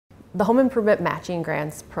The Home Improvement Matching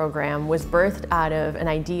Grants program was birthed out of an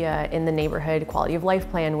idea in the Neighborhood Quality of Life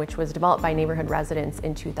Plan, which was developed by neighborhood residents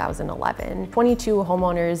in 2011. 22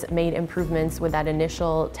 homeowners made improvements with that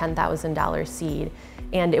initial $10,000 seed,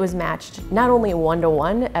 and it was matched not only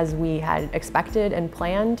one-to-one as we had expected and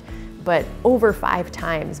planned, but over 5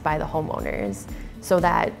 times by the homeowners, so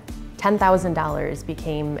that $10,000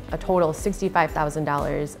 became a total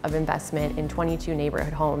 $65,000 of investment in 22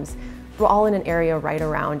 neighborhood homes, all in an area right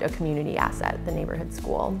around a community asset, the neighborhood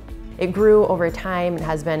school. It grew over time and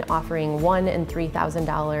has been offering $1,000 and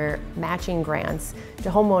 $3,000 matching grants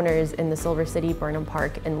to homeowners in the Silver City, Burnham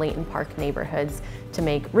Park, and Layton Park neighborhoods to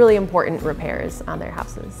make really important repairs on their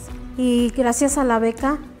houses. Y gracias a la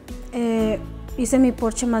beca hice mi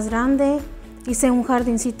porche más grande, hice un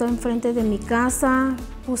jardincito enfrente de mi casa,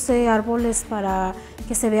 puse árboles para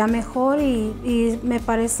que se vea mejor y me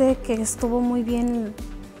parece que estuvo muy bien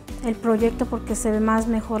el proyecto porque se ve más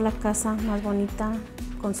mejor la casa, más bonita,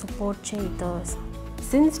 con su porche y todo eso.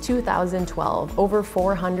 Since 2012, over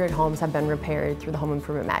 400 homes have been repaired through the Home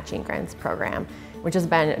Improvement Matching Grants program, which has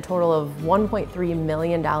been a total of $1.3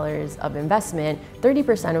 million of investment,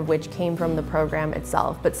 30% of which came from the program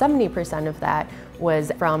itself, but 70% of that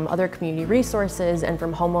was from other community resources and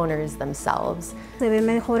from homeowners themselves. Se ve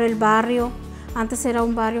mejor el barrio. Antes era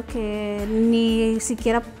un barrio que ni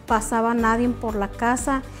siquiera pasaba nadie por la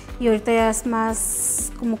casa y ahorita ya es más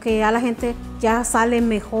como que ya la gente ya sale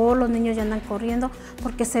mejor, los niños ya andan corriendo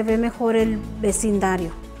porque se ve mejor el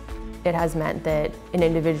vecindario. It has meant that an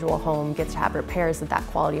individual home gets to have repairs, that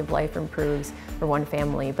quality of life improves for one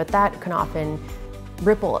family, but that can often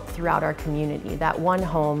ripple throughout our community. That one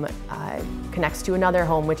home connects to another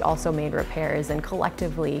home which also made repairs, and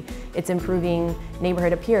collectively it's improving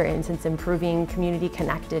neighborhood appearance, it's improving community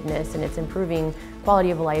connectedness, and it's improving quality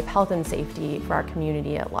of life, health and safety for our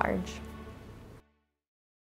community at large.